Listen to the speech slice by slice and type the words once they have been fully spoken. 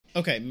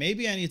Okay,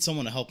 maybe I need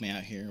someone to help me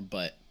out here,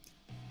 but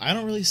I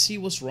don't really see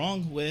what's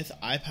wrong with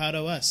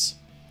iPadOS.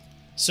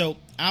 So,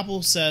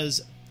 Apple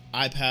says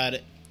iPad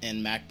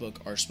and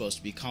MacBook are supposed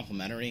to be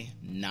complementary,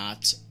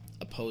 not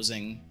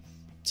opposing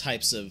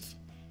types of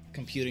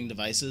computing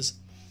devices.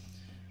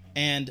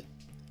 And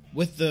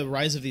with the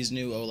rise of these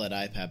new OLED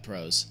iPad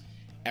Pros,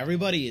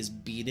 everybody is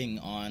beating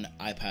on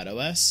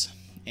iPadOS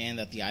and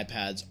that the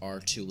iPads are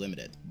too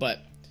limited. But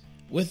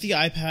with the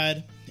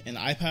iPad and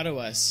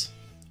iPadOS,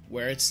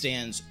 where it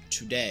stands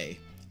today,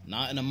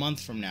 not in a month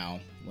from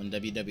now when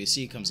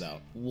WWDC comes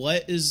out,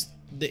 what is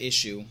the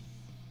issue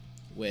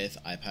with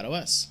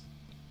iPadOS?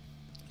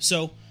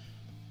 So,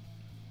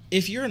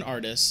 if you're an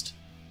artist,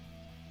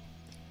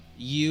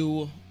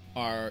 you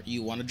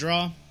want to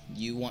draw,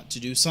 you want to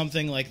do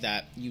something like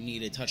that, you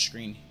need a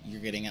touchscreen,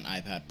 you're getting an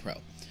iPad Pro.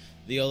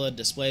 The OLED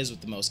displays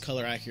with the most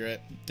color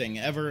accurate thing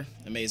ever,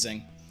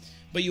 amazing.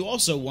 But you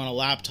also want a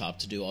laptop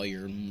to do all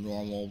your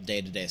normal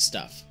day-to-day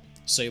stuff.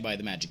 So you buy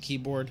the Magic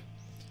Keyboard,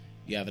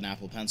 you have an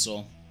Apple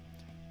Pencil,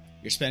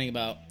 you're spending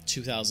about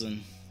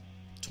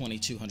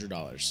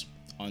 $2,200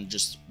 on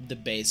just the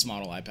base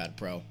model iPad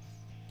Pro.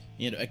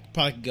 You know, it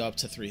probably could go up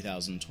to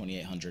 $3,000,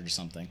 $2,800 or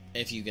something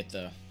if you get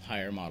the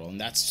higher model, and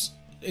that's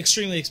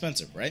extremely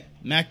expensive, right?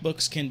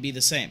 MacBooks can be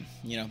the same.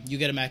 You know, you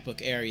get a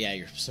MacBook Air, yeah,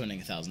 you're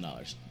spending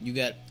 $1,000. You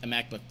get a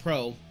MacBook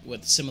Pro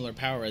with similar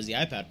power as the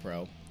iPad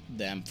Pro,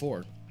 the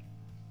M4.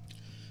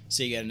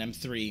 So you get an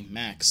M3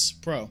 Max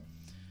Pro,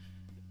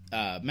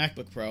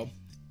 MacBook Pro,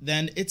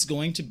 then it's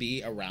going to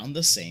be around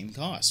the same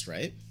cost,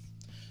 right?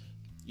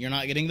 You're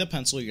not getting the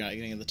pencil, you're not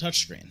getting the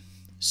touchscreen.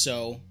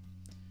 So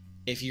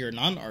if you're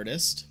not an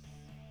artist,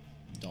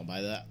 don't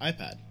buy the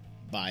iPad.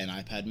 Buy an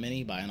iPad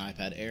mini, buy an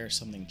iPad Air,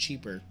 something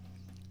cheaper,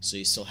 so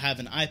you still have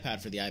an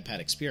iPad for the iPad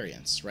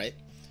experience, right?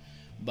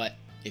 But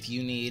if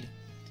you need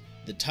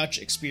the touch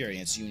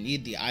experience, you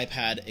need the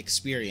iPad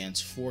experience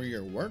for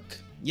your work,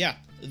 yeah,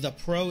 the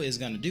Pro is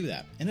going to do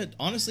that. And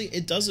honestly,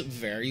 it does it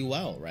very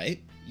well,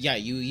 right? Yeah,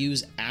 you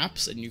use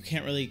apps and you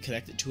can't really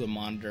connect it to a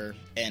monitor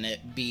and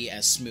it be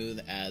as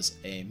smooth as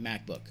a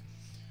MacBook.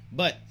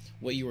 But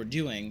what you are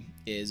doing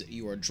is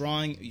you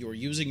are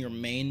using your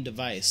main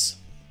device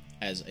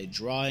as a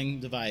drawing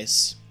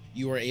device.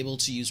 You are able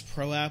to use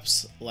pro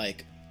apps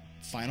like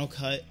Final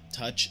Cut,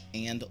 Touch,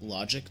 and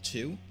Logic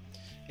too.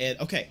 And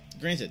okay,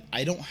 granted,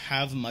 I don't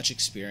have much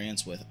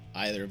experience with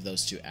either of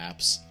those two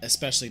apps,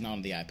 especially not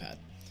on the iPad.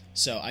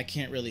 So I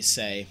can't really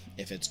say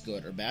if it's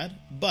good or bad,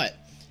 but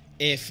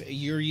if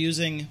you're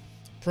using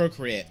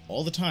Procreate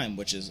all the time,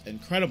 which is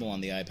incredible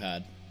on the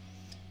iPad,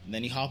 and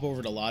then you hop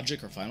over to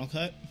Logic or Final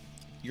Cut,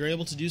 you're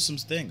able to do some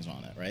things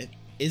on it, right?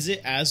 Is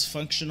it as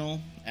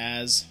functional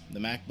as the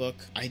MacBook?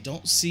 I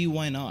don't see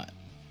why not.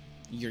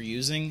 You're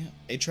using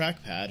a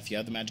trackpad. If you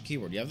have the Magic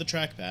Keyboard, you have the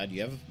trackpad,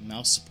 you have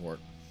mouse support.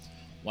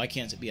 Why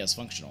can't it be as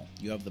functional?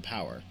 You have the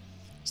power.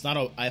 It's not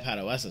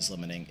iPadOS that's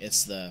limiting,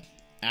 it's the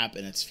app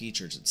and its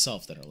features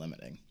itself that are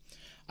limiting.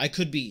 I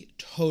could be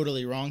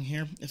totally wrong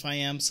here. If I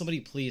am, somebody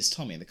please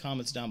tell me in the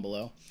comments down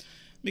below.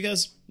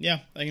 Because, yeah,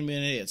 I can be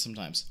an idiot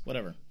sometimes.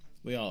 Whatever.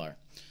 We all are.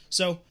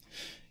 So,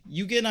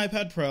 you get an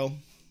iPad Pro,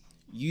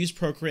 you use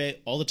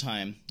Procreate all the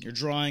time, you're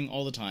drawing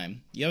all the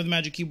time, you have the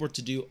Magic Keyboard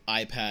to do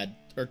iPad,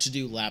 or to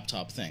do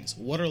laptop things.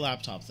 What are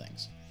laptop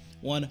things?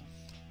 1,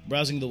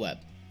 browsing the web,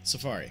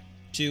 Safari.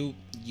 2,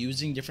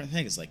 using different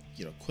things like,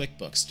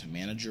 QuickBooks to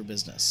manage your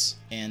business.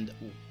 And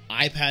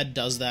iPad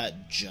does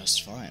that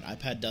just fine.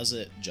 iPad does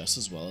it just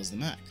as well as the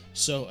Mac.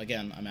 So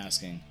again, I'm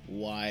asking,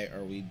 why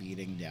are we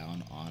beating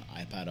down on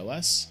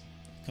iPadOS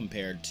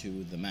compared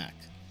to the Mac?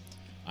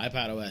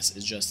 iPadOS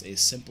is just a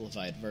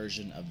simplified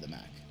version of the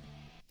Mac.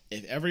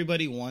 If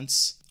everybody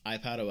wants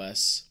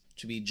iPadOS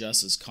to be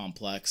just as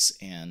complex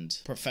and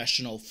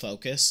professional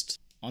focused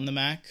on the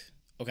Mac,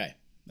 okay,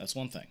 that's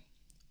one thing.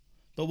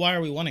 But why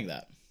are we wanting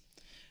that?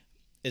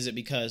 Is it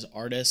because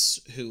artists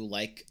who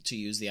like to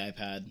use the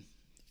iPad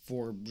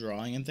for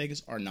drawing and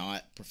things are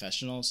not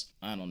professionals?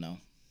 I don't know.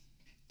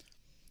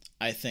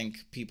 I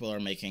think people are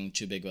making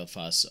too big of a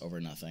fuss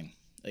over nothing.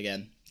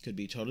 Again, could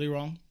be totally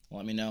wrong.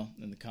 Let me know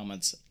in the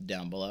comments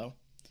down below.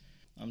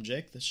 I'm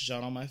Jake. This is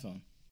John on my phone.